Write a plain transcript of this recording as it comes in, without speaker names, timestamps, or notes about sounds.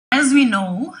we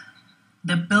know,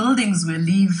 the buildings we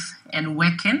live and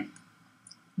work in,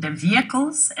 the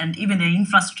vehicles, and even the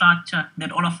infrastructure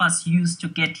that all of us use to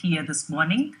get here this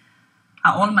morning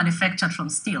are all manufactured from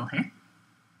steel.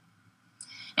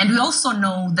 And we also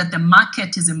know that the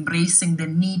market is embracing the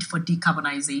need for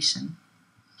decarbonization.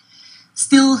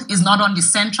 Steel is not only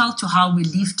central to how we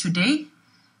live today,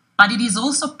 but it is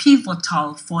also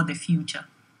pivotal for the future.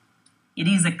 It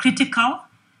is a critical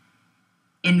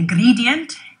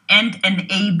ingredient and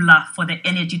enabler for the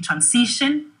energy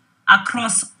transition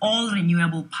across all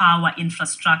renewable power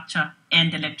infrastructure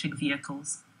and electric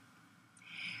vehicles.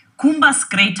 Kumba's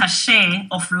greater share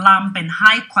of lump and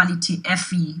high-quality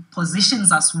Fe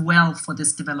positions us well for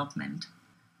this development.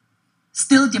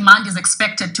 Steel demand is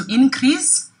expected to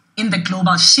increase in the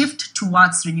global shift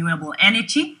towards renewable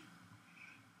energy.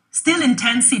 Steel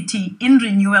intensity in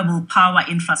renewable power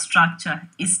infrastructure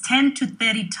is 10 to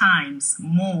 30 times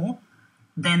more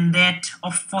than that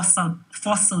of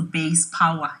fossil-based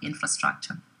power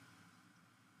infrastructure.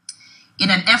 In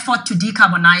an effort to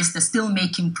decarbonize the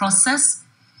steelmaking process,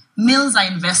 mills are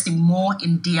investing more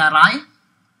in DRI.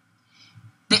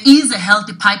 There is a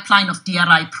healthy pipeline of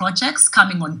DRI projects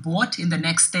coming on board in the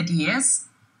next 30 years,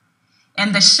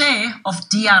 and the share of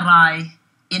DRI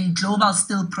in global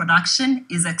steel production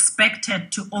is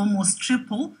expected to almost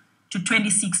triple to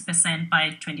 26%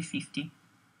 by 2050.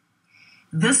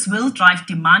 This will drive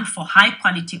demand for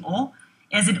high-quality ore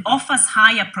as it offers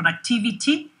higher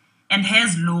productivity and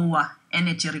has lower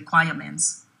energy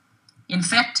requirements. In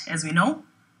fact, as we know,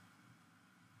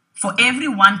 for every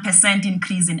 1%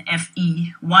 increase in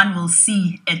Fe, one will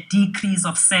see a decrease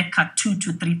of circa 2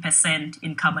 to 3%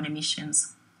 in carbon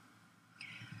emissions.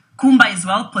 Kumba is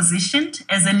well positioned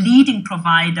as a leading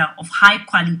provider of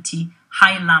high-quality,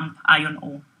 high-lump iron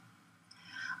ore.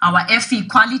 Our Fe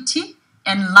quality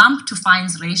and lump to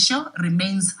fines ratio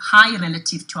remains high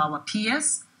relative to our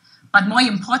peers, but more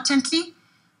importantly,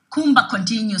 Kumba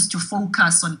continues to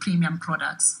focus on premium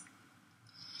products.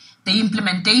 The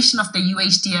implementation of the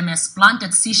UHDMS plant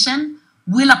at Sishen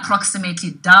will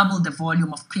approximately double the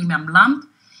volume of premium lump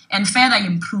and further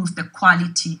improve the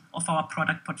quality of our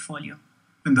product portfolio.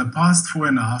 In the past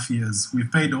 4.5 years,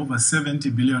 we've paid over 70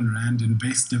 billion rand in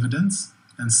base dividends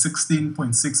and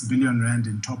 16.6 billion rand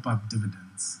in top-up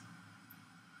dividends.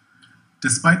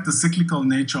 Despite the cyclical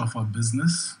nature of our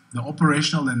business, the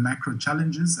operational and macro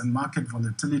challenges and market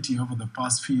volatility over the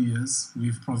past few years,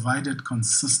 we've provided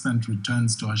consistent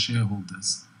returns to our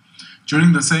shareholders.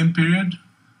 During the same period,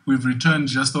 we've returned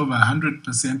just over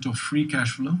 100% of free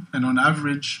cash flow and on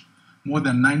average, more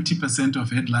than 90%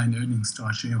 of headline earnings to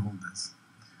our shareholders.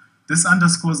 This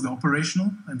underscores the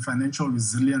operational and financial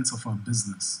resilience of our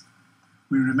business.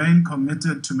 We remain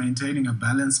committed to maintaining a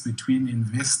balance between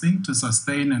investing to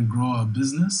sustain and grow our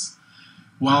business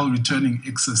while returning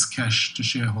excess cash to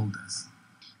shareholders.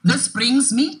 This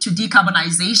brings me to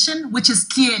decarbonization, which is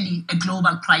clearly a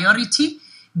global priority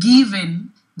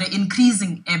given the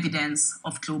increasing evidence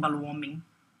of global warming.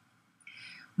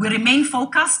 We remain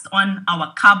focused on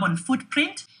our carbon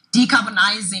footprint.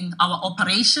 Decarbonizing our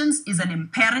operations is an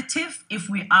imperative if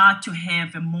we are to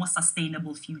have a more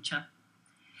sustainable future.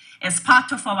 As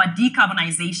part of our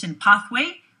decarbonization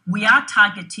pathway, we are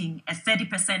targeting a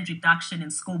 30% reduction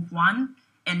in Scope 1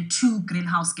 and 2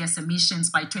 greenhouse gas emissions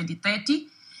by 2030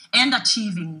 and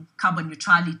achieving carbon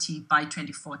neutrality by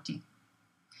 2040.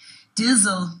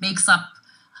 Diesel makes up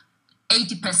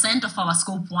 80% of our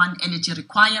Scope 1 energy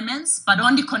requirements, but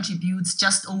only contributes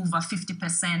just over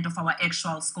 50% of our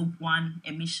actual Scope 1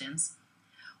 emissions,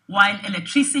 while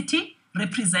electricity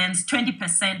represents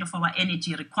 20% of our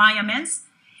energy requirements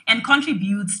and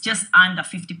contributes just under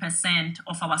 50%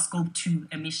 of our Scope 2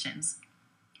 emissions.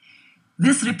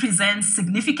 This represents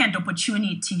significant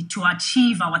opportunity to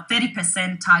achieve our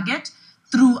 30% target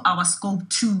through our Scope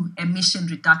 2 emission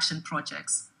reduction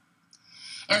projects.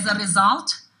 As a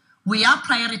result, we are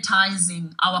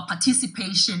prioritizing our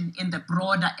participation in the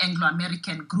broader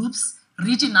Anglo-American Group's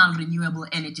regional renewable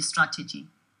energy strategy.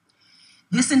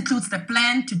 This includes the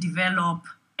plan to develop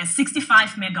a 65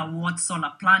 megawatt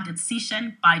solar plant at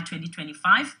Sishen by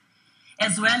 2025,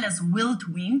 as well as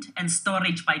wheeled wind and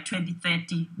storage by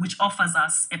 2030, which offers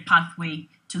us a pathway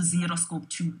to zero Scope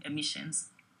 2 emissions.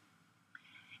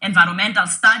 Environmental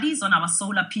studies on our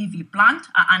solar PV plant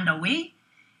are underway,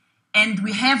 and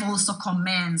we have also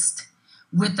commenced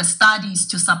with the studies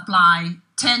to supply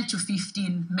 10 to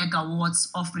 15 megawatts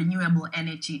of renewable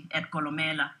energy at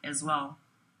Kolomela as well.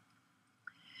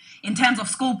 In terms of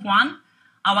Scope 1,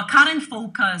 our current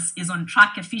focus is on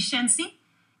truck efficiency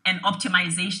and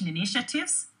optimization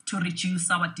initiatives to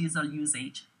reduce our diesel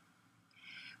usage.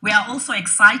 We are also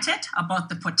excited about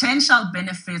the potential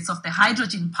benefits of the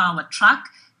hydrogen-powered truck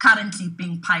currently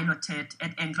being piloted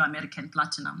at Anglo American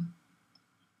Platinum.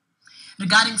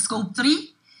 Regarding Scope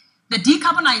 3, the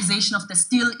decarbonisation of the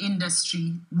steel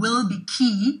industry will be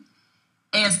key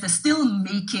as the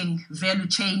steel-making value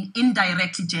chain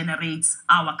indirectly generates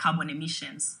our carbon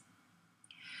emissions.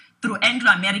 Through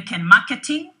Anglo American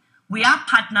Marketing, we are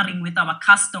partnering with our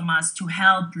customers to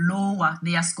help lower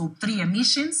their Scope 3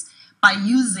 emissions by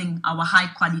using our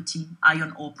high-quality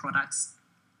iron ore products.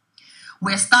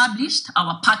 We established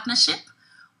our partnership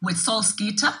with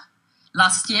Salzgitter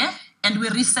last year, and we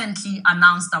recently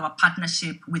announced our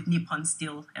partnership with Nippon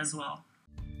Steel as well.